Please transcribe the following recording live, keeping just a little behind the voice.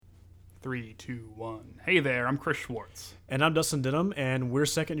3, 2, 1. Hey there, I'm Chris Schwartz. And I'm Dustin Denham, and we're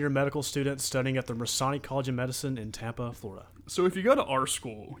second-year medical students studying at the Masonic College of Medicine in Tampa, Florida. So if you go to our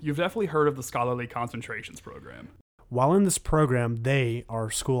school, you've definitely heard of the Scholarly Concentrations program. While in this program, our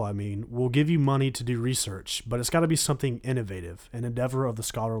school, will give you money to do research, but it's got to be something innovative, an endeavor of the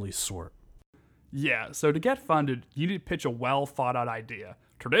scholarly sort. Yeah, so to get funded, you need to pitch a well-thought-out idea.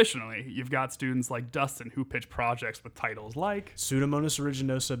 Traditionally, you've got students like Dustin who pitch projects with titles like Pseudomonas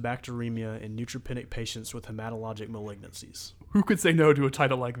aeruginosa bacteremia in neutropenic patients with hematologic malignancies. Who could say no to a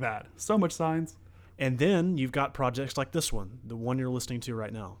title like that? So much science. And then you've got projects like this one, the one you're listening to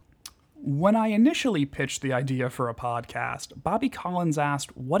right now. When I initially pitched the idea for a podcast, Bobby Collins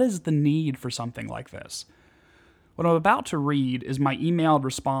asked, what is the need for something like this? What I'm about to read is my emailed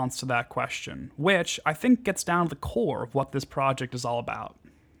response to that question, which I think gets down to the core of what this project is all about.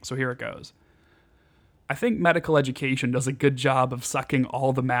 So here it goes. I think medical education does a good job of sucking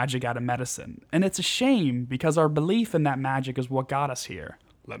all the magic out of medicine, and it's a shame because our belief in that magic is what got us here.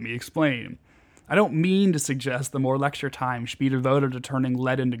 Let me explain. I don't mean to suggest that more lecture time should be devoted to turning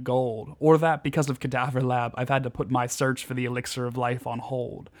lead into gold, or that because of Cadaver Lab I've had to put my search for the elixir of life on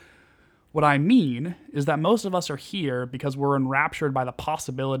hold. What I mean is that most of us are here because we're enraptured by the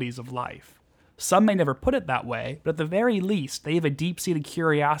possibilities of life. Some may never put it that way, but at the very least, they have a deep-seated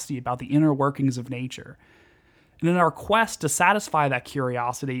curiosity about the inner workings of nature. And in our quest to satisfy that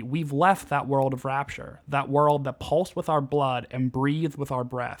curiosity, we've left that world of rapture, that world that pulsed with our blood and breathed with our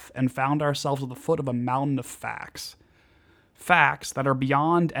breath, and found ourselves at the foot of a mountain of facts. Facts that are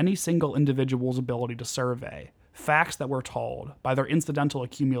beyond any single individual's ability to survey. Facts that we're told, by their incidental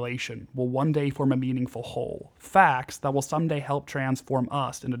accumulation, will one day form a meaningful whole. Facts that will someday help transform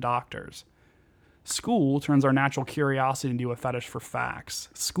us into doctors. School turns our natural curiosity into a fetish for facts.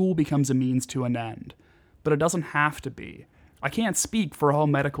 School becomes a means to an end. But it doesn't have to be. I can't speak for all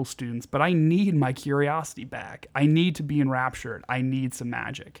medical students, but I need my curiosity back. I need to be enraptured. I need some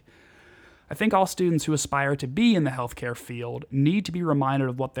magic. I think all students who aspire to be in the healthcare field need to be reminded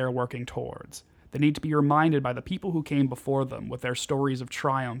of what they're working towards. They need to be reminded by the people who came before them with their stories of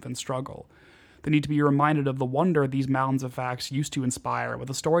triumph and struggle. They need to be reminded of the wonder these mountains of facts used to inspire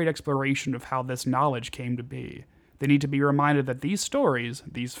with a storied exploration of how this knowledge came to be. They need to be reminded that these stories,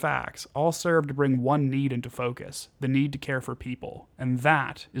 these facts, all serve to bring one need into focus, the need to care for people, and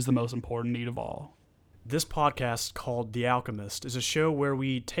that is the most important need of all. This podcast, called The Alchemist, is a show where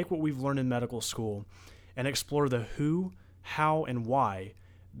we take what we've learned in medical school and explore the who, how, and why,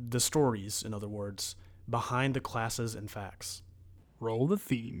 the stories, in other words, behind the classes and facts. Roll the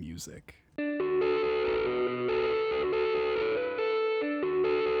theme music.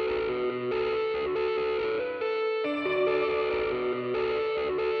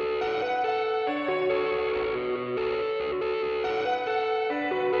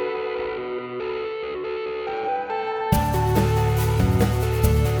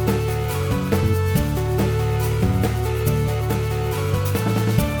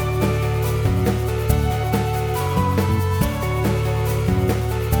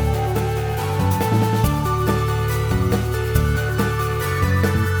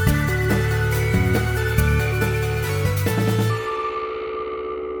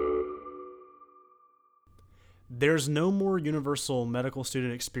 There's no more universal medical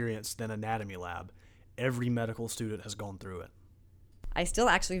student experience than anatomy lab. Every medical student has gone through it. I still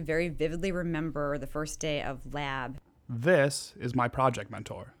actually very vividly remember the first day of lab. This is my project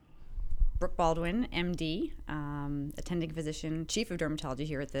mentor. Brooke Baldwin, MD, attending physician, chief of dermatology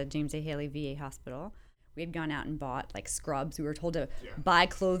here at the James A. Haley VA Hospital. We had gone out and bought like scrubs. We were told to buy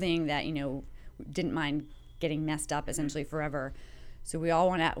clothing that, didn't mind getting messed up essentially forever. So we all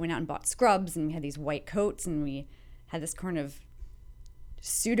went out and bought scrubs, and we had these white coats, and we had this kind of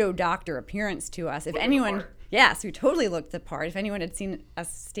pseudo-doctor appearance to us. If anyone, yes, we totally looked the part. If anyone had seen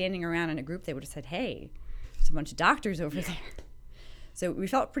us standing around in a group, they would have said, hey, there's a bunch of doctors over there. So we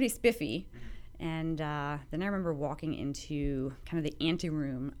felt pretty spiffy. And then I remember walking into kind of the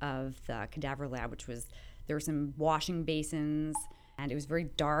anteroom of the cadaver lab, which was, there were some washing basins, and it was very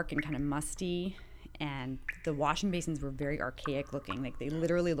dark and kind of musty. And the washing basins were very archaic looking. Like they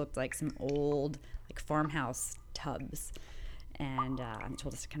literally looked like some old like farmhouse tubs. And they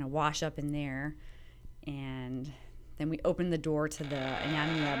told us to kind of wash up in there. And then we opened the door to the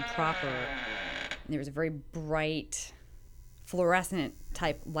anatomy lab proper. And there was a very bright fluorescent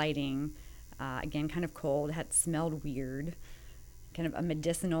type lighting. Again, kind of cold. It had smelled weird. Kind of a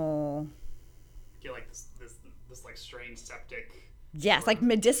medicinal. Get like this like strange septic. Yes, like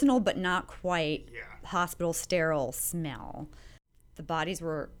medicinal, but not quite Yeah. hospital sterile smell. The bodies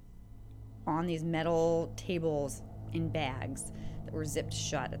were on these metal tables in bags. that were zipped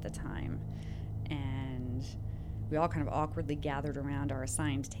shut at the time. And we all kind of awkwardly gathered around our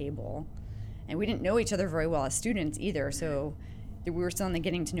assigned table. And we didn't know each other very well as students either, so we were still in the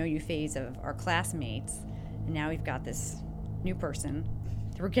getting to know you phase of our classmates. And now we've got this new person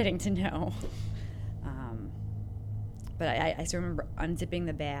that we're getting to know. But I still remember unzipping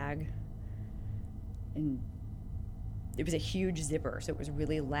the bag, and it was a huge zipper, so it was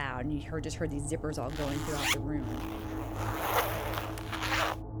really loud, and you just heard these zippers all going throughout the room.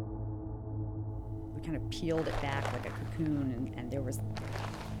 We kind of peeled it back like a cocoon, and there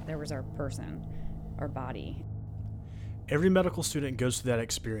was our person, our body. Every medical student goes through that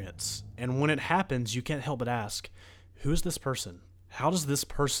experience, and when it happens, you can't help but ask, who is this person? How does this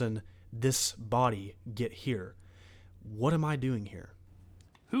person, this body, get here? What am I doing here?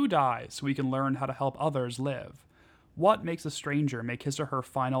 Who dies so we can learn how to help others live? What makes a stranger make his or her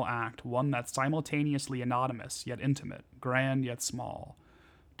final act one that's simultaneously anonymous yet intimate, grand yet small?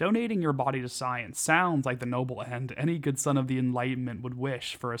 Donating your body to science sounds like the noble end any good son of the Enlightenment would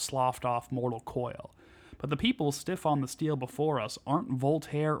wish for a sloughed-off mortal coil. But the people stiff on the steel before us aren't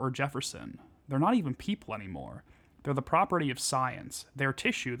Voltaire or Jefferson. They're not even people anymore. They're the property of science. They're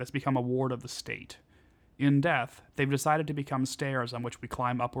tissue that's become a ward of the state. In death, they've decided to become stairs on which we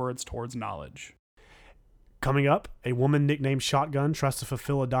climb upwards towards knowledge. Coming up, a woman nicknamed Shotgun tries to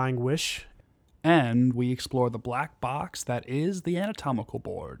fulfill a dying wish. And we explore the black box that is the anatomical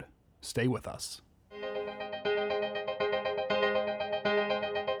board. Stay with us.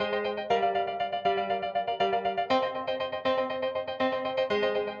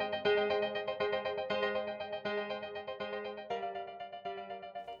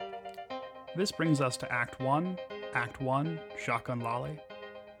 This brings us to Act 1, Shotgun Lolly.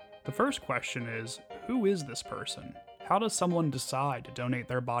 The first question is, who is this person? How does someone decide to donate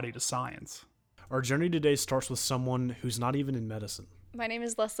their body to science? Our journey today starts with someone who's not even in medicine. My name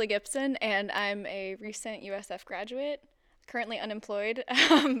is Leslie Gibson, and I'm a recent USF graduate, currently unemployed,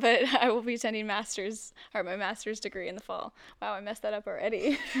 but I will be attending my master's degree in the fall. Wow, I messed that up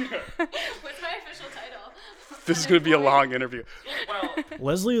already. What's my official title? This is going to be a long interview.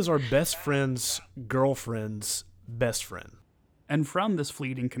 Leslie is our best friend's girlfriend's best friend. And from this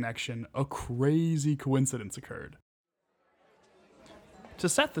fleeting connection, a crazy coincidence occurred. To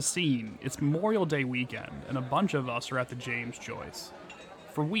set the scene, it's Memorial Day weekend, and a bunch of us are at the James Joyce.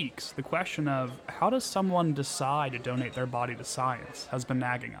 For weeks, the question of how does someone decide to donate their body to science has been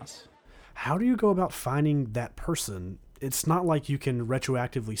nagging us. How do you go about finding that person? It's not like you can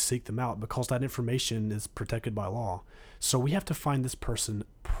retroactively seek them out because that information is protected by law. So we have to find this person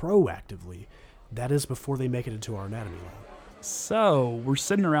proactively. That is before they make it into our anatomy lab. So, we're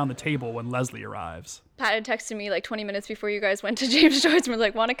sitting around the table when Leslie arrives. Pat had texted me like 20 minutes before you guys went to James Joyce and was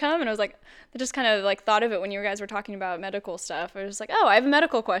like, want to come? And I was like, I just kind of like thought of it when you guys were talking about medical stuff. I was just like, oh, I have a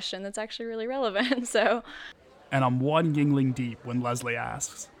medical question that's actually really relevant. So, And I'm one yingling deep when Leslie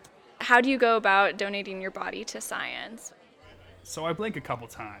asks, how do you go about donating your body to science? So I blink a couple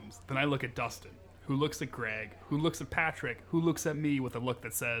times, then I look at Dustin, who looks at Greg, who looks at Patrick, who looks at me with a look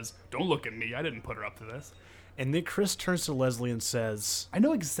that says, don't look at me, I didn't put her up to this. And then Chris turns to Leslie and says, I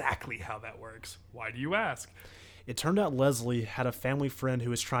know exactly how that works. Why do you ask? It turned out Leslie had a family friend who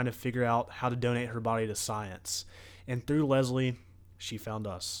was trying to figure out how to donate her body to science. And through Leslie, she found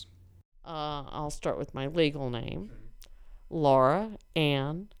us. I'll start with my legal name, Laura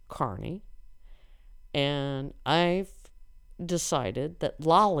Ann Carney. And I've decided that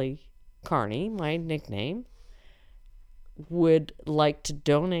Lolly Carney, my nickname, would like to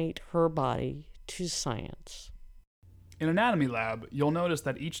donate her body to science. In anatomy lab, you'll notice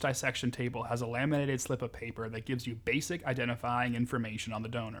that each dissection table has a laminated slip of paper that gives you basic identifying information on the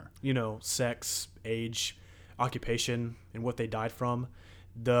donor. You know, sex, age, occupation, and what they died from.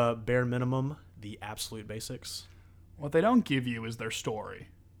 The bare minimum, the absolute basics. What they don't give you is their story.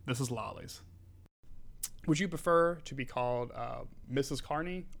 This is Lolly's. Would you prefer to be called Mrs.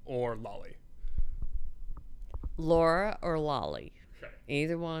 Carney or Lolly? Laura or Lolly. Okay.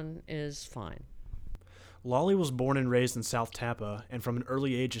 Either one is fine. Lolly was born and raised in South Tampa, and from an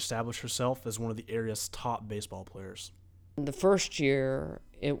early age established herself as one of the area's top baseball players. The first year,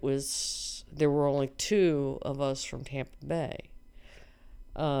 there were only two of us from Tampa Bay.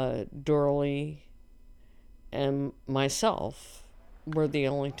 Dorley and myself were the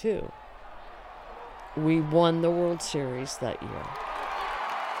only two. We won the World Series that year.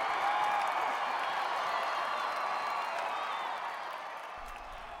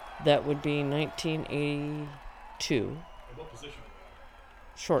 That would be 1982. And what position?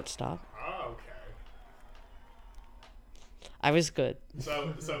 Shortstop. Oh, okay. I was good.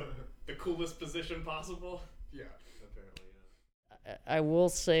 So the coolest position possible? Yeah, apparently, yeah. I will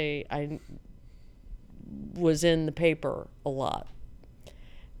say I was in the paper a lot.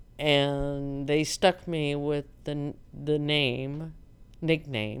 And they stuck me with the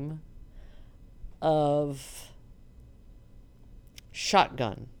nickname of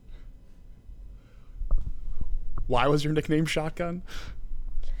Shotgun. Why was your nickname Shotgun?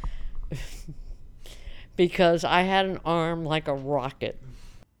 Because I had an arm like a rocket.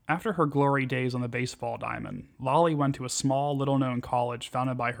 After her glory days on the baseball diamond, Lolly went to a small, little-known college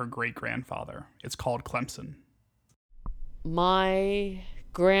founded by her great-grandfather. It's called Clemson. My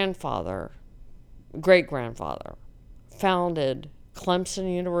great-grandfather, founded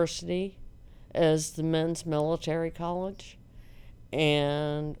Clemson University as the men's military college,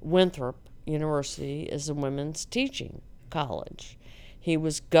 and Winthrop University as the women's teaching college. He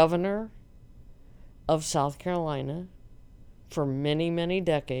was governor of South Carolina for many, many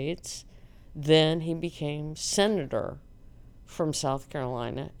decades. Then he became senator from South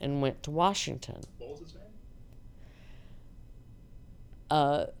Carolina and went to Washington. What was his name?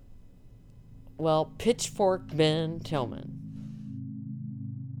 Pitchfork Ben Tillman.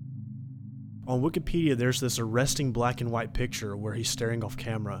 On Wikipedia, there's this arresting black and white picture where he's staring off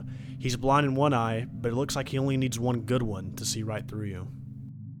camera. He's blind in one eye, but it looks like he only needs one good one to see right through you.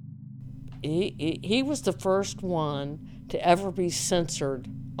 He was the first one to ever be censored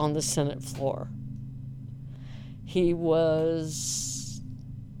on the Senate floor. He was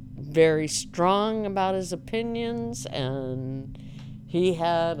very strong about his opinions, and he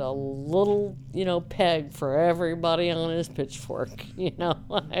had a little, peg for everybody on his pitchfork,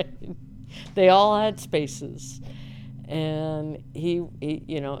 They all had spaces. And he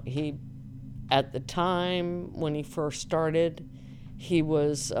at the time when he first started, he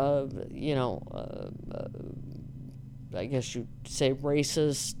was, I guess you'd say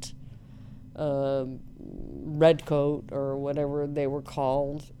racist, redcoat or whatever they were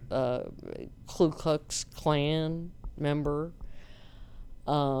called, Ku Klux Klan member.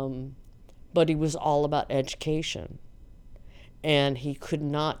 But he was all about education. And he could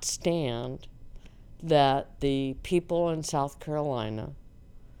not stand that the people in South Carolina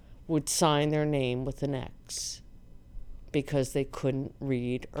would sign their name with an X because they couldn't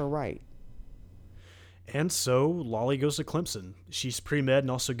read or write. And so Lolly goes to Clemson. She's pre-med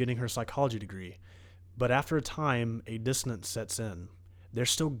and also getting her psychology degree. But after a time, a dissonance sets in. There's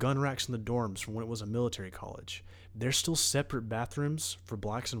still gun racks in the dorms from when it was a military college. There's still separate bathrooms for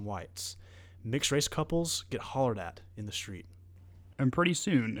blacks and whites. Mixed race couples get hollered at in the street. And pretty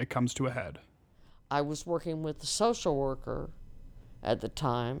soon, it comes to a head. I was working with a social worker at the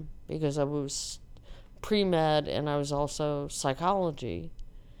time because I was pre-med and I was also psychology.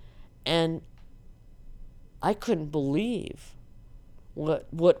 And I couldn't believe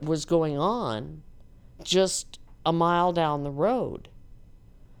what was going on just a mile down the road.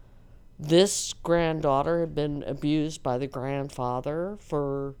 This granddaughter had been abused by the grandfather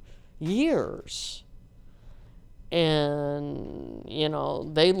for years. And,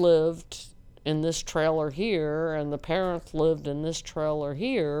 they lived in this trailer here, and the parents lived in this trailer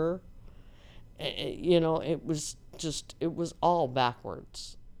here. It was all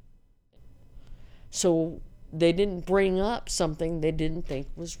backwards. So they didn't bring up something they didn't think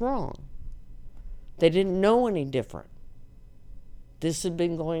was wrong. They didn't know any different. This had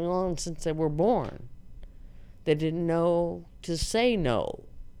been going on since they were born. They didn't know to say no.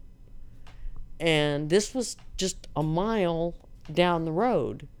 And this was just a mile down the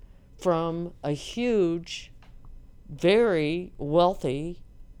road from a huge, very wealthy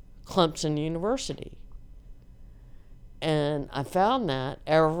Clemson University. And I found that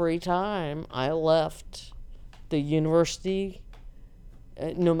every time I left the university,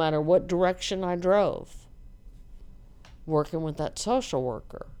 no matter what direction I drove, working with that social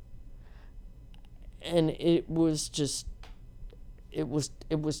worker. And it was just, it was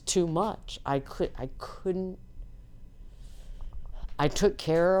too much. I couldn't. I took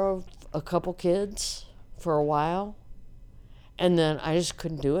care of a couple kids for a while, and then I just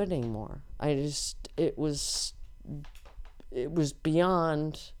couldn't do it anymore. It was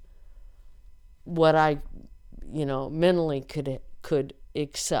beyond what I, mentally could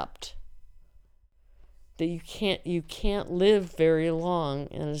accept. That you can't live very long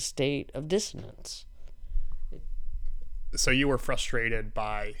in a state of dissonance. So you were frustrated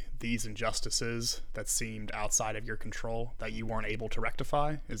by these injustices that seemed outside of your control that you weren't able to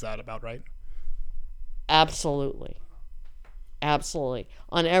rectify? Is that about right? Absolutely. Absolutely.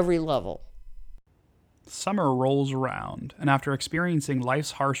 On every level. Summer rolls around, and after experiencing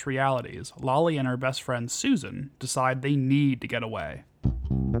life's harsh realities, Lolly and her best friend Susan decide they need to get away.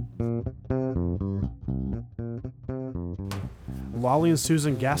 Lolly and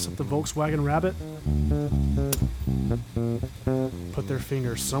Susan gas up the Volkswagen Rabbit, put their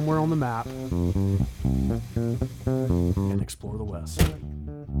fingers somewhere on the map, and explore the West.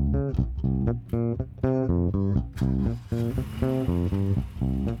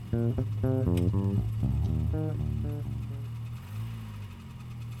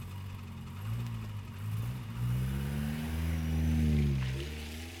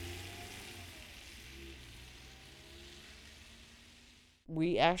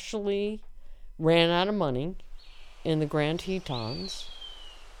 We actually ran out of money in the Grand Tetons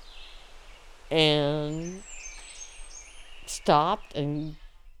and stopped and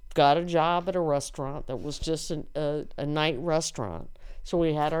got a job at a restaurant that was just a night restaurant. So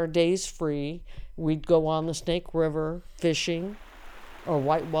we had our days free. We'd go on the Snake River fishing or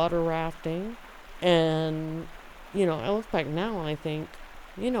whitewater rafting. And, you know, I look back now and I think,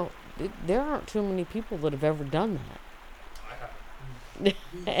 you know, there aren't too many people that have ever done that.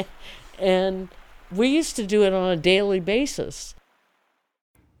 And we used to do it on a daily basis.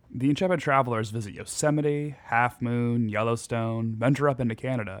 The Intrepid Travelers visit Yosemite, Half Moon, Yellowstone, venture up into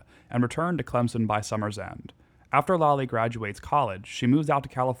Canada, and return to Clemson by summer's end. After Lolly graduates college, she moves out to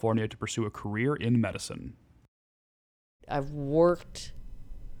California to pursue a career in medicine. I've worked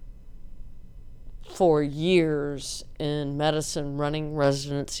for years in medicine, running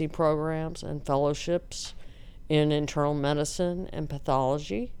residency programs and fellowships in internal medicine and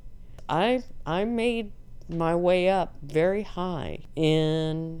pathology. I made my way up very high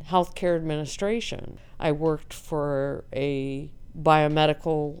in healthcare administration. I worked for a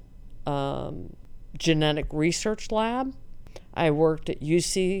biomedical genetic research lab. I worked at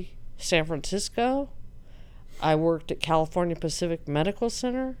UC San Francisco. I worked at California Pacific Medical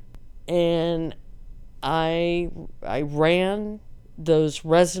Center, and I ran those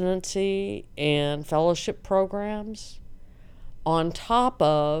residency and fellowship programs on top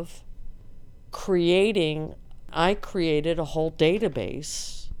of I created a whole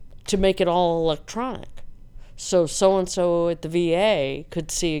database to make it all electronic. So-and-so at the VA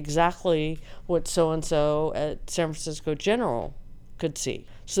could see exactly what so-and-so at San Francisco General could see.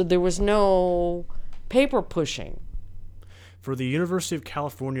 So there was no paper pushing. For the University of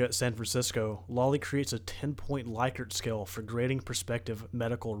California at San Francisco, Lolly creates a 10-point Likert scale for grading prospective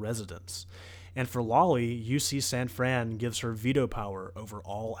medical residents. And for Lolly, UC San Fran gives her veto power over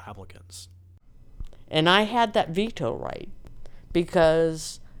all applicants. And I had that veto right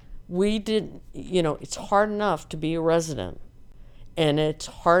because we didn't, you know, it's hard enough to be a resident, and it's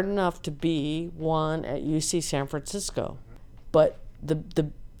hard enough to be one at UC San Francisco. But the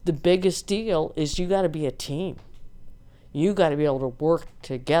biggest deal is you got to be a team. You got to be able to work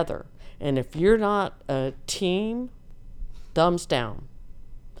together. And if you're not a team, thumbs down.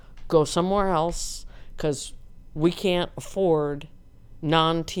 Go somewhere else, because we can't afford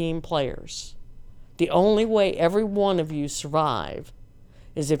non-team players. The only way every one of you survive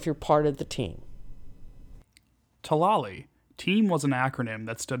is if you're part of the team. To Lolly, TEAM was an acronym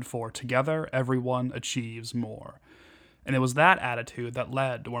that stood for Together Everyone Achieves More. And it was that attitude that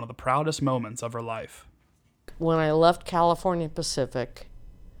led to one of the proudest moments of her life. When I left California Pacific,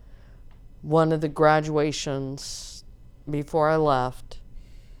 one of the graduations before I left,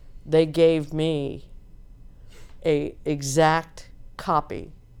 they gave me an exact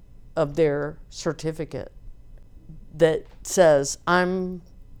copy of their certificate that says I'm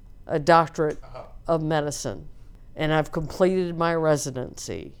a doctorate of medicine and I've completed my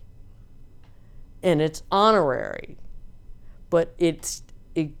residency. And it's honorary, but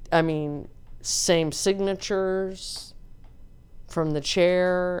same signatures from the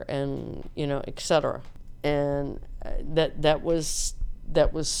chair and, etc. And that was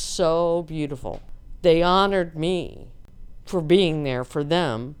so beautiful. They honored me for being there for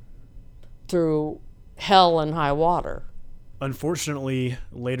them through hell and high water. Unfortunately,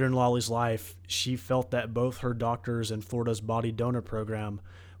 later in Lolly's life, she felt that both her doctors and Florida's body donor program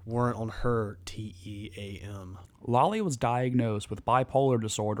weren't on her TEAM. Lolly was diagnosed with bipolar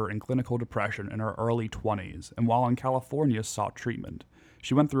disorder and clinical depression in her early 20s, and while in California sought treatment.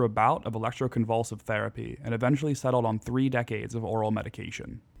 She went through a bout of electroconvulsive therapy and eventually settled on 3 decades of oral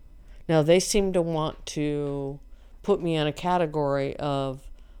medication. Now, they seem to want to put me in a category of,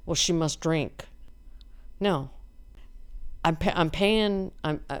 well, she must drink. No. I'm paying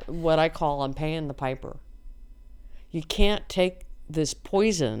the piper. You can't take this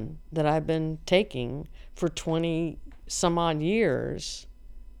poison that I've been taking for 20 some odd years,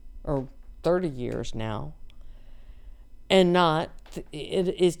 or 30 years now, and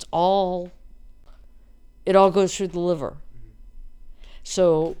it all goes through the liver.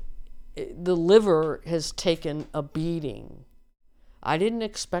 So the liver has taken a beating. I didn't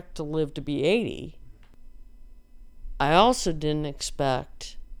expect to live to be 80. I also didn't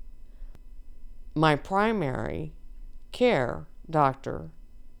expect my primary care doctor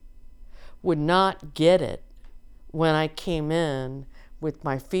would not get it when I came in with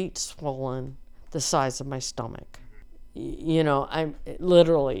my feet swollen the size of my stomach. I'm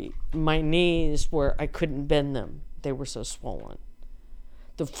literally, my knees where I couldn't bend them, they were so swollen.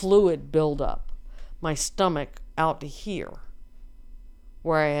 The fluid buildup, my stomach out to here,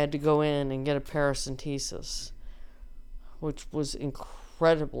 where I had to go in and get a paracentesis, which was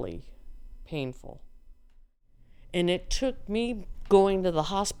incredibly painful. And it took me going to the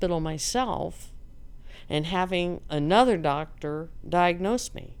hospital myself and having another doctor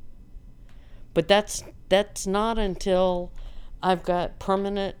diagnose me. But that's not until I've got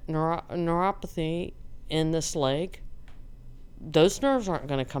permanent neuropathy in this leg. Those nerves aren't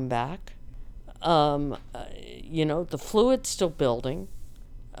going to come back. The fluid's still building.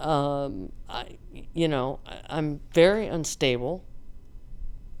 I'm very unstable.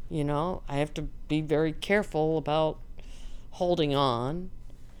 I have to be very careful about holding on.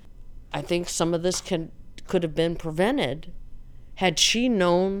 I think some of this could have been prevented had she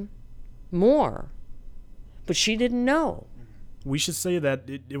known more, but she didn't know. We should say that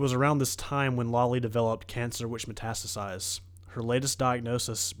it was around this time when Lolly developed cancer which metastasized. Her latest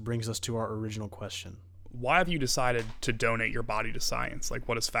diagnosis brings us to our original question. Why have you decided to donate your body to science? Like,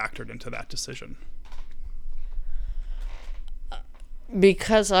 what has factored into that decision?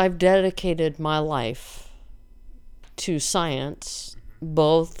 Because I've dedicated my life to science,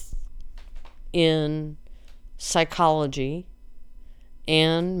 both in psychology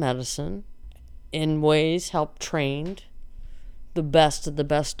and medicine, in ways helped trained the best of the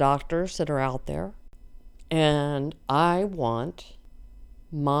best doctors that are out there. And I want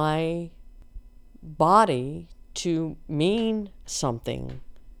my body to mean something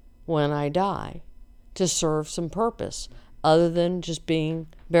when I die, to serve some purpose, other than just being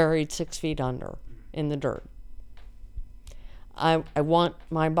buried 6 feet under in the dirt. I want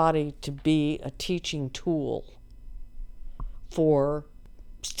my body to be a teaching tool for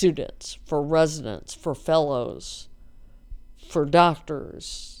students, for residents, for fellows, for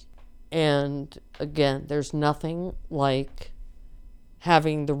doctors. And again, there's nothing like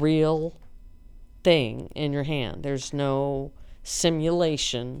having the real thing in your hand. There's no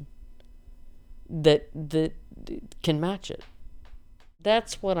simulation that can match it.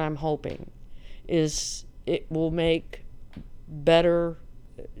 That's what I'm hoping, is it will make better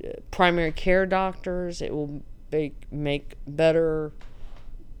primary care doctors. It will make better,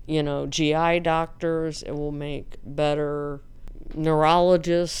 GI doctors. It will make better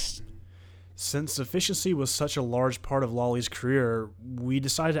neurologists. Since efficiency was such a large part of Lolly's career, we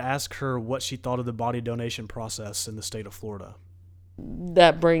decided to ask her what she thought of the body donation process in the state of Florida.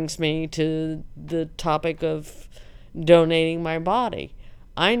 That brings me to the topic of donating my body.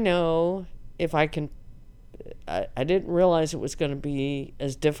 I know if I can, I didn't realize it was going to be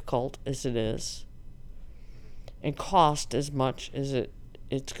as difficult as it is and cost as much as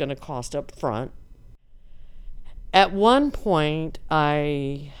it's going to cost up front. At one point,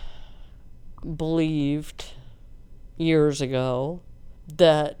 I believed years ago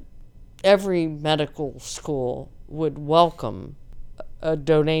that every medical school would welcome a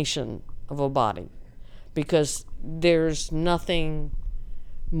donation of a body, because there's nothing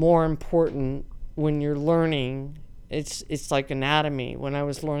more important when you're learning. It's like anatomy. When I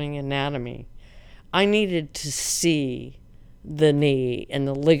was learning anatomy, I needed to see the knee and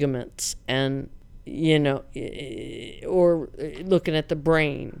the ligaments and, or looking at the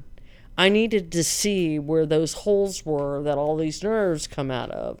brain. I needed to see where those holes were that all these nerves come out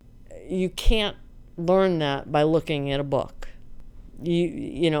of. You can't learn that by looking at a book.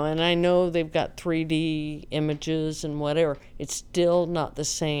 And I know they've got 3D images and whatever. It's still not the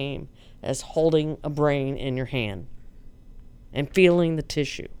same as holding a brain in your hand and feeling the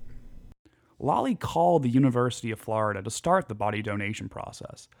tissue. Lolly called the University of Florida to start the body donation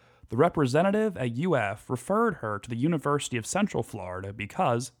process. The representative at UF referred her to the University of Central Florida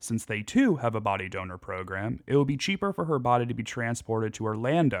because, since they too have a body donor program, it would be cheaper for her body to be transported to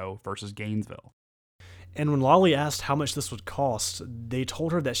Orlando versus Gainesville. And when Lolly asked how much this would cost, they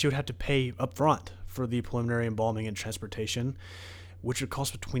told her that she would have to pay up front for the preliminary embalming and transportation, which would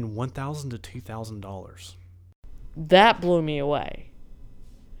cost between $1,000 to $2,000. That blew me away,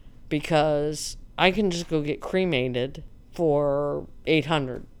 because I can just go get cremated for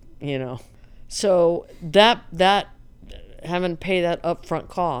 $800, So that having to pay that upfront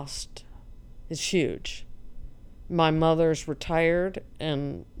cost is huge. My mother's retired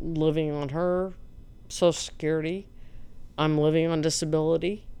and living on her Social Security, I'm living on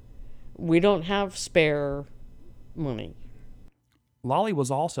disability. We don't have spare money. Lolly was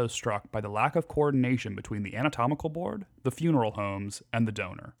also struck by the lack of coordination between the anatomical board, the funeral homes, and the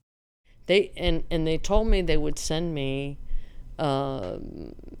donor. They told me they would send me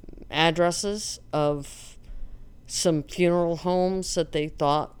addresses of some funeral homes that they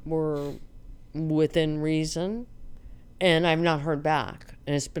thought were within reason, and I've not heard back,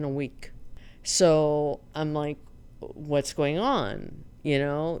 and it's been a week. So I'm like, what's going on?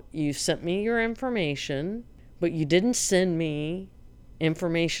 You sent me your information, but you didn't send me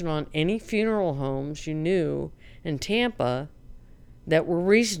information on any funeral homes you knew in Tampa that were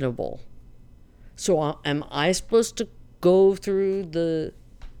reasonable. So am I supposed to go through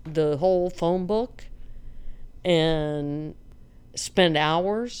the whole phone book and spend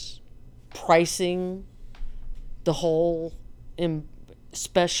hours pricing the whole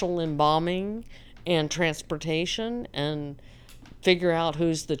special embalming and transportation and figure out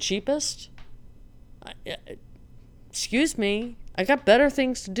who's the cheapest? Excuse me, I got better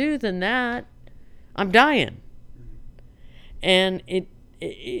things to do than that. I'm dying. And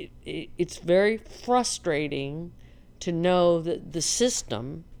it's very frustrating to know that the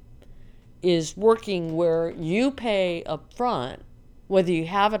system is working where you pay up front, whether you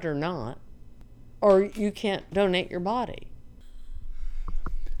have it or not, or you can't donate your body.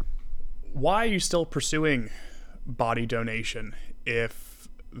 Why are you still pursuing body donation if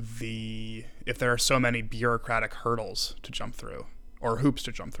there are so many bureaucratic hurdles to jump through, or hoops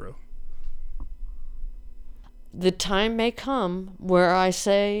to jump through? The time may come where I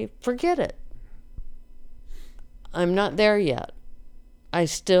say, forget it. I'm not there yet. I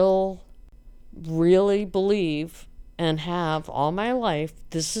still really believe and have all my life,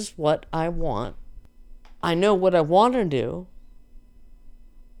 this is what I want. I know what I want to do.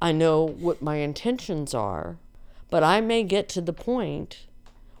 I know what my intentions are, but I may get to the point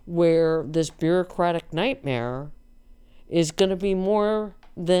where this bureaucratic nightmare is going to be more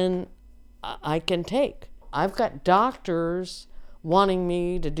than I can take. I've got doctors wanting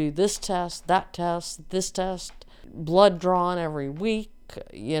me to do this test, that test, this test, blood drawn every week.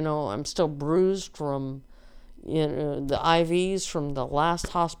 I'm still bruised from, the IVs from the last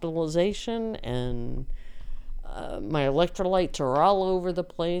hospitalization, and my electrolytes are all over the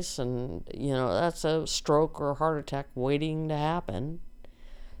place, and, that's a stroke or a heart attack waiting to happen.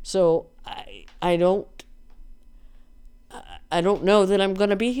 So I don't know that I'm going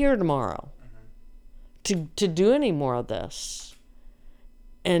to be here tomorrow to do any more of this.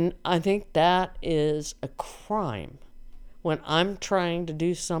 And I think that is a crime when I'm trying to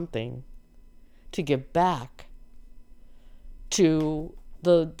do something to give back to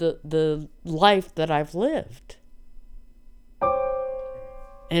the life that I've lived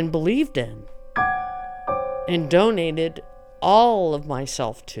and believed in and donated all of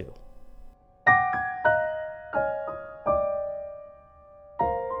myself to.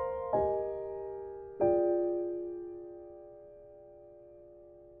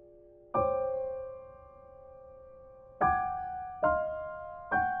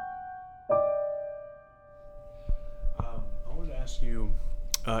 I wanted to ask you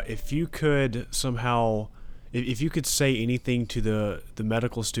if you could somehow, if you could say anything to the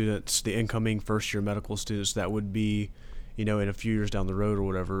medical students, the incoming first-year medical students that would be, in a few years down the road or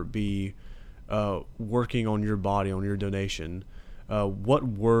whatever, be working on your body, on your donation, what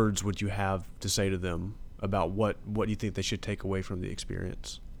words would you have to say to them about what you think they should take away from the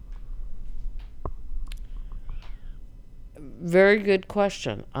experience? Very good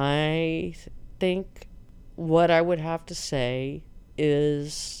question. I think what I would have to say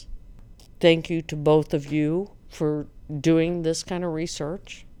is thank you to both of you for doing this kind of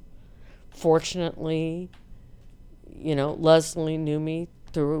research. Fortunately, Leslie knew me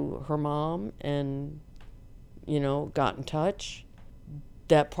through her mom and, got in touch.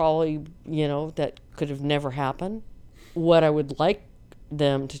 That probably, that could have never happened. What I would like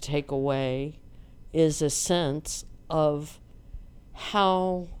them to take away is a sense of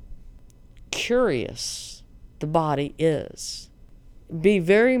how curious the body is. Be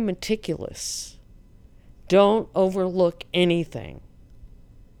very meticulous. Don't overlook anything.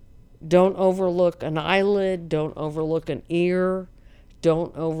 Don't overlook an eyelid. Don't overlook an ear.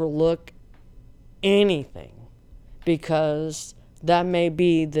 Don't overlook anything, because that may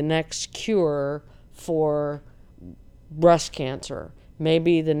be the next cure for breast cancer,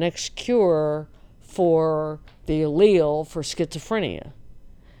 maybe the next cure for the allele for schizophrenia.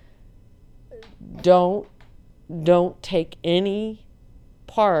 Don't take any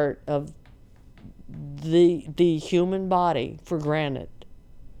part of the human body for granted.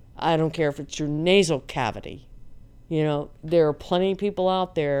 I don't care if it's your nasal cavity, You know, there are plenty of people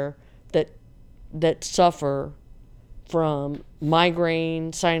out there that suffer from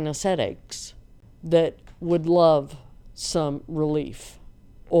migraine, sinus headaches that would love some relief,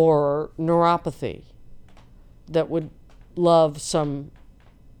 or neuropathy that would love some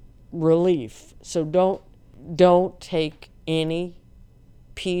relief. So don't take any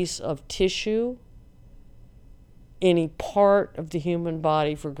piece of tissue, any part of the human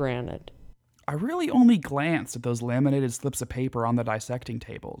body for granted. I really only glanced at those laminated slips of paper on the dissecting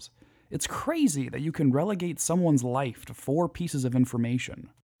tables. It's crazy that you can relegate someone's life to 4 pieces of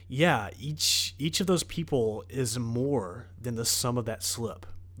information. Yeah, each of those people is more than the sum of that slip.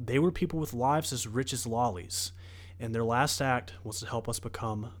 They were people with lives as rich as lollies, and their last act was to help us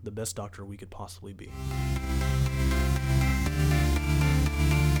become the best doctor we could possibly be.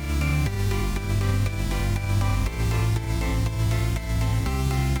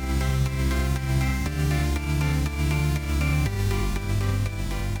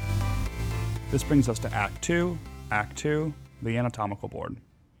 This brings us to Act 2, the anatomical board.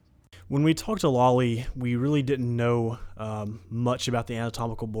 When we talked to Lolly, we really didn't know much about the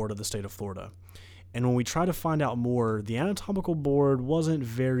anatomical board of the state of Florida. And when we tried to find out more, the anatomical board wasn't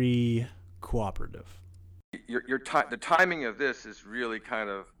very cooperative. The timing of this is really kind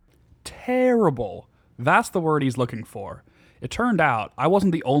of Terrible. That's the word he's looking for. It turned out I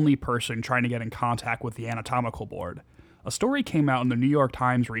wasn't the only person trying to get in contact with the anatomical board. A story came out in the New York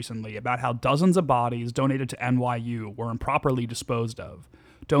Times recently about how dozens of bodies donated to NYU were improperly disposed of.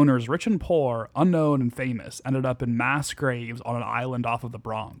 Donors rich and poor, unknown and famous, ended up in mass graves on an island off of the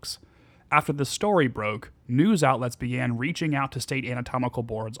Bronx. After the story broke, news outlets began reaching out to state anatomical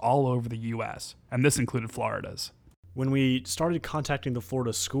boards all over the U.S., and this included Florida's. When we started contacting the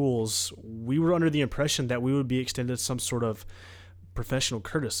Florida schools, we were under the impression that we would be extended some sort of professional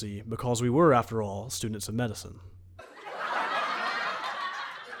courtesy because we were, after all, students of medicine.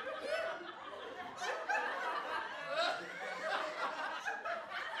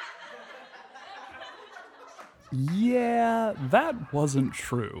 Yeah, that wasn't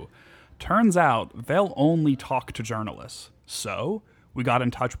true. Turns out they'll only talk to journalists. So, we got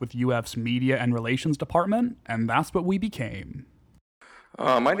in touch with UF's Media and Relations Department, and that's what we became.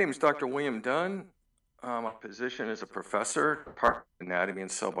 my name is Dr. William Dunn. My position is a professor, Department of Anatomy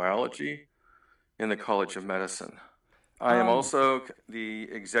and Cell Biology in the College of Medicine. I am also the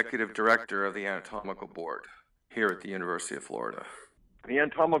executive director of the Anatomical Board here at the University of Florida. The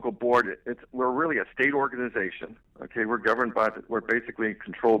Anatomical Board, we're really a state organization. Okay, we're basically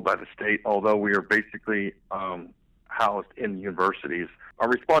controlled by the state, although we are basically housed in universities. Our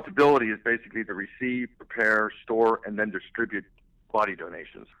responsibility is basically to receive, prepare, store, and then distribute body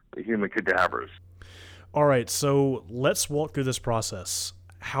donations, the human cadavers. All right, so let's walk through this process.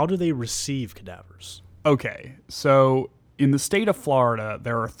 How do they receive cadavers? Okay, so in the state of Florida,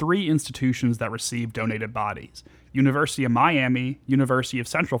 there are 3 institutions that receive donated bodies: University of Miami, University of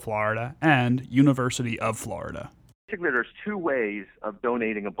Central Florida, and University of Florida. Basically, there's 2 ways of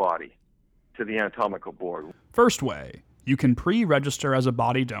donating a body to the Anatomical Board. First way, you can pre-register as a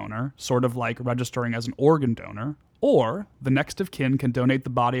body donor, sort of like registering as an organ donor, or the next of kin can donate the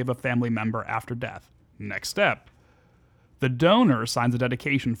body of a family member after death. Next step, the donor signs a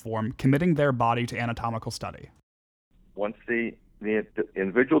dedication form committing their body to anatomical study. Once the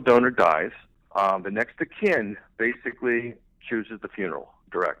individual donor dies, the next of kin basically chooses the funeral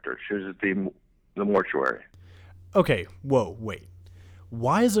director, chooses the mortuary. Okay, whoa, wait.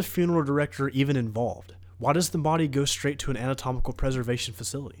 Why is a funeral director even involved? Why does the body go straight to an anatomical preservation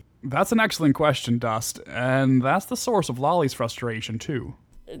facility? That's an excellent question, Dust, and that's the source of Lolly's frustration, too.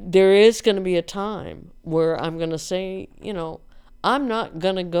 There is going to be a time where I'm going to say, I'm not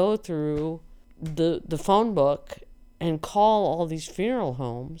going to go through the phone book and call all these funeral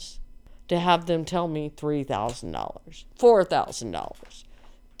homes to have them tell me $3,000, $4,000,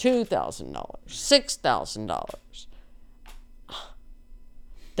 $2,000, $6,000.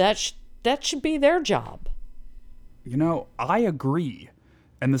 That should be their job. I agree.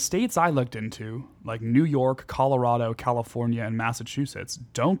 And the states I looked into, like New York, Colorado, California, and Massachusetts,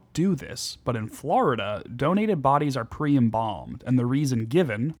 don't do this. But in Florida, donated bodies are pre-embalmed, and the reason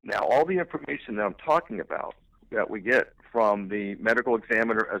given... Now, all the information that I'm talking about that we get from the medical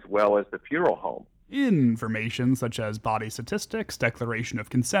examiner as well as the funeral home. Information such as body statistics, declaration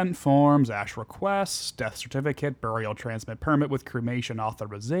of consent forms, ASH requests, death certificate, burial transmit permit with cremation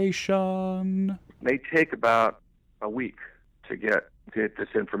authorization. May take about a week to get this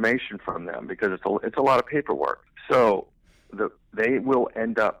information from them because it's a lot of paperwork. So they will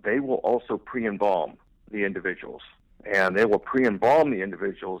also pre-embalm the individuals, and they will pre-embalm the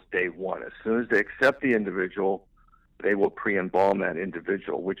individuals day one. As soon as they accept the individual, they will pre-embalm that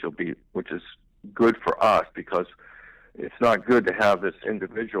individual, which is good for us, because it's not good to have this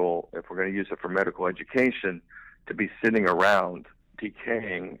individual, if we're going to use it for medical education, to be sitting around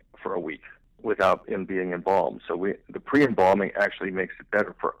decaying for a week without him being embalmed. So the pre-embalming actually makes it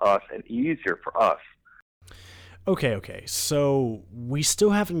better for us and easier for us. Okay. So we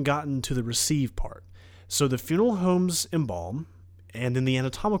still haven't gotten to the receive part. So the funeral homes embalm, and then the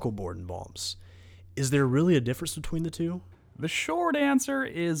anatomical board embalms. Is there really a difference between the two? The short answer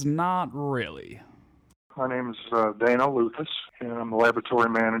is not really. My name is Dana Luthas, and I'm the laboratory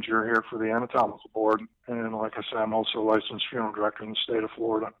manager here for the anatomical board. And like I said, I'm also a licensed funeral director in the state of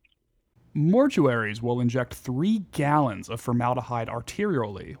Florida. Mortuaries will inject 3 gallons of formaldehyde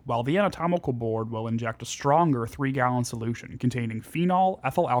arterially, while the anatomical board will inject a stronger 3-gallon solution containing phenol,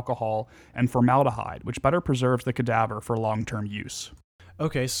 ethyl alcohol, and formaldehyde, which better preserves the cadaver for long-term use.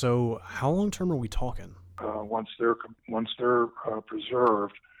 Okay, so how long-term are we talking? Once they're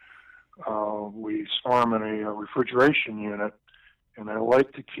preserved, we store them in a refrigeration unit, and I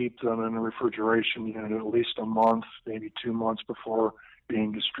like to keep them in the refrigeration unit at least a month, maybe 2 months before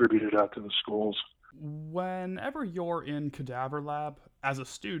being distributed out to the schools. Whenever you're in cadaver lab, as a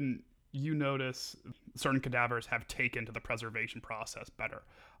student, you notice certain cadavers have taken to the preservation process better.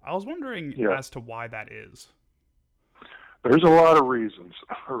 I was wondering as to why that is. There's a lot of reasons,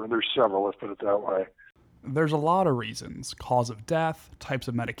 or there's several, let's put it that way. There's a lot of reasons. Cause of death, types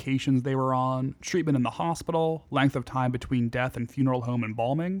of medications they were on, treatment in the hospital, length of time between death and funeral home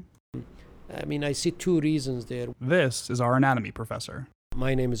embalming. I see 2 reasons there. This is our anatomy professor.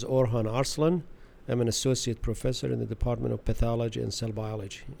 My name is Orhan Arslan. I'm an associate professor in the Department of Pathology and Cell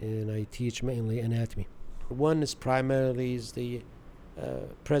Biology, and I teach mainly anatomy. One is primarily the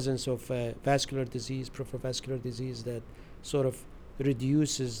presence of vascular disease, peripheral vascular disease, that sort of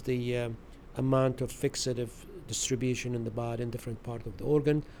reduces the amount of fixative distribution in the body in different parts of the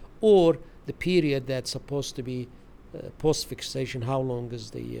organ, or the period that's supposed to be post-fixation, how long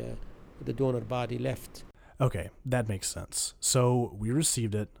is the donor body left. Okay, that makes sense. So we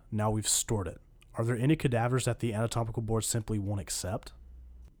received it, now we've stored it. Are there any cadavers that the anatomical board simply won't accept?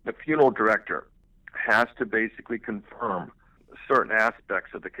 The funeral director has to basically confirm certain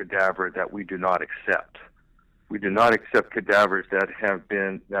aspects of the cadaver that we do not accept. We do not accept cadavers that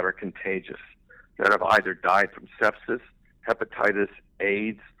are contagious, that have either died from sepsis, hepatitis,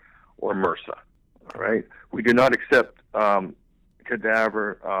 AIDS, or MRSA. All right? We do not accept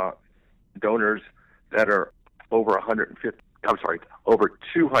cadaver donors that are over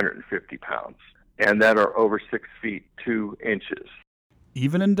 250 pounds, and that are over 6 feet 2 inches.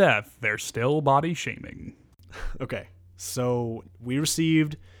 Even in death, there's still body shaming. Okay, so we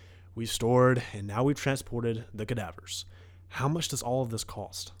received, we stored, and now we've transported the cadavers. How much does all of this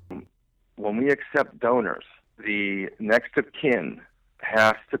cost? When we accept donors, the next of kin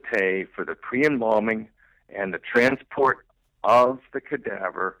has to pay for the pre-embalming and the transport of the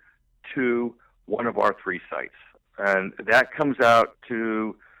cadaver to one of our 3 sites. And that comes out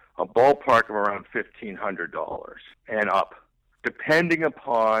to a ballpark of around $1,500 and up, depending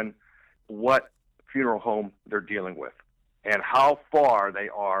upon what funeral home they're dealing with and how far they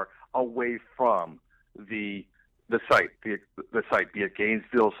are away from the site, be it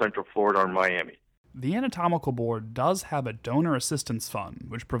Gainesville, Central Florida, or Miami. The anatomical board does have a donor assistance fund,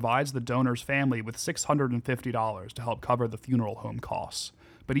 which provides the donor's family with $650 to help cover the funeral home costs.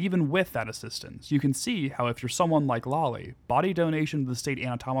 But even with that assistance, you can see how if you're someone like Lolly, body donation to the state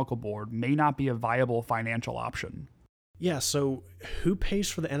anatomical board may not be a viable financial option. Yeah, so who pays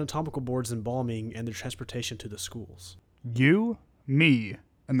for the anatomical board's embalming and their transportation to the schools? You, me,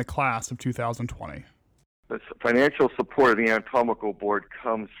 and the class of 2020. The financial support of the anatomical board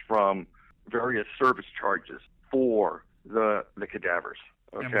comes from various service charges for the cadavers.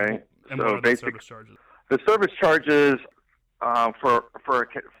 Okay, and what are the service charges? The service charges for a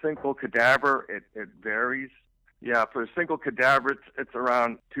single cadaver, it varies. Yeah, for a single cadaver, it's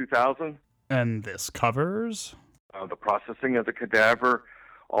around $2,000. And this covers the processing of the cadaver,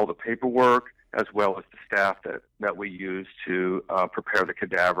 all the paperwork, as well as the staff that we use to prepare the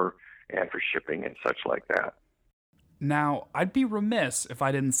cadaver and for shipping and such like that. Now, I'd be remiss if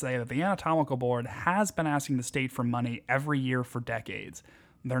I didn't say that the anatomical board has been asking the state for money every year for decades.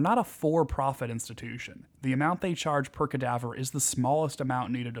 They're not a for-profit institution. The amount they charge per cadaver is the smallest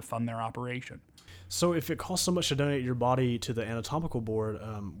amount needed to fund their operation. So if it costs so much to donate your body to the anatomical board,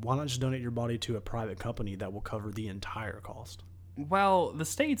 why not just donate your body to a private company that will cover the entire cost? Well, the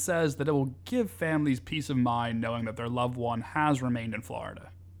state says that it will give families peace of mind knowing that their loved one has remained in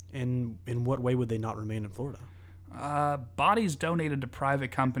Florida. And in what way would they not remain in Florida? Bodies donated to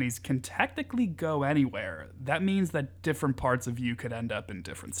private companies can technically go anywhere. That means that different parts of you could end up in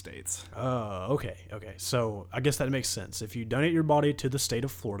different states. Okay. So I guess that makes sense. If you donate your body to the state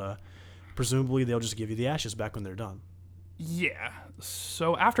of Florida, presumably they'll just give you the ashes back when they're done. Yeah.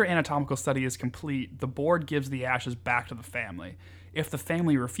 So after anatomical study is complete, the board gives the ashes back to the family. If the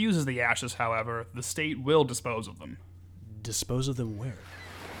family refuses the ashes, however, the state will dispose of them. Dispose of them where?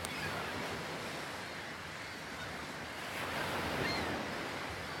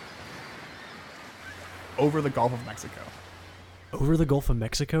 Over the Gulf of Mexico. Over the Gulf of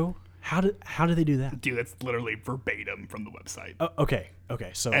Mexico? How do they do that? Dude, it's literally verbatim from the website. Okay.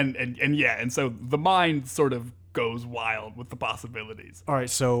 So And so the mind sort of goes wild with the possibilities. all right.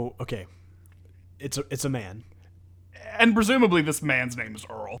 So okay, it's a man. And presumably this man's name is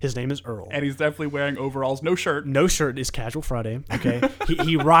Earl. His name is Earl. And he's definitely wearing overalls, no shirt. No shirt is casual Friday. Okay,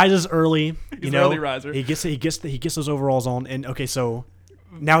 he rises early. He's an early riser. He gets those overalls on, and okay, so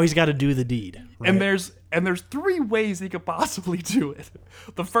now he's got to do the deed. Right? And there's three ways he could possibly do it.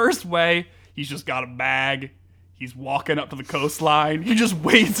 The first way, he's just got a bag. He's walking up to the coastline. He just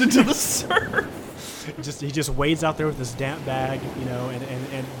wades into the surf. He just wades out there with this damp bag,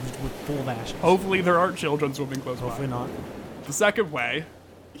 and with full of ashes. Hopefully there aren't children swimming close by. Hopefully not. The second way,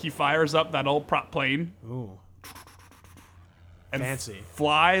 he fires up that old prop plane. Ooh. And Fancy.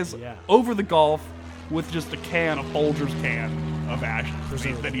 Flies over the Gulf with just a Folgers can of ashes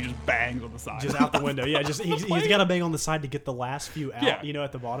that he just bangs on the side. Just out the window. Yeah, he's got to bang on the side to get the last few out. Yeah.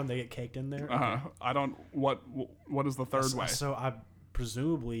 At the bottom they get caked in there. What is the third way? So I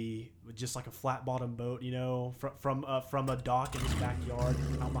presumably just like a flat bottom boat, from a dock in his backyard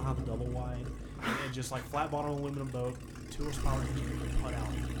out behind the double wide, and just like flat bottom aluminum boat, 2 horsepower engine, put out.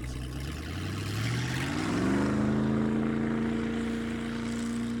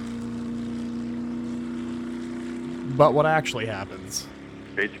 But what actually happens?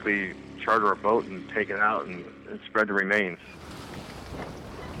 Basically, charter a boat and take it out and spread the remains.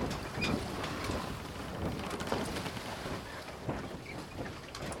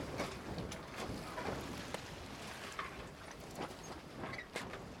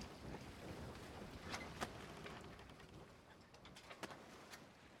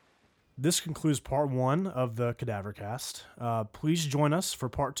 This concludes part 1 of the CadaverCast. Please join us for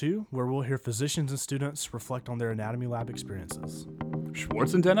part 2, where we'll hear physicians and students reflect on their anatomy lab experiences.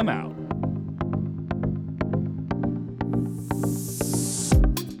 Schwartz and Denham out.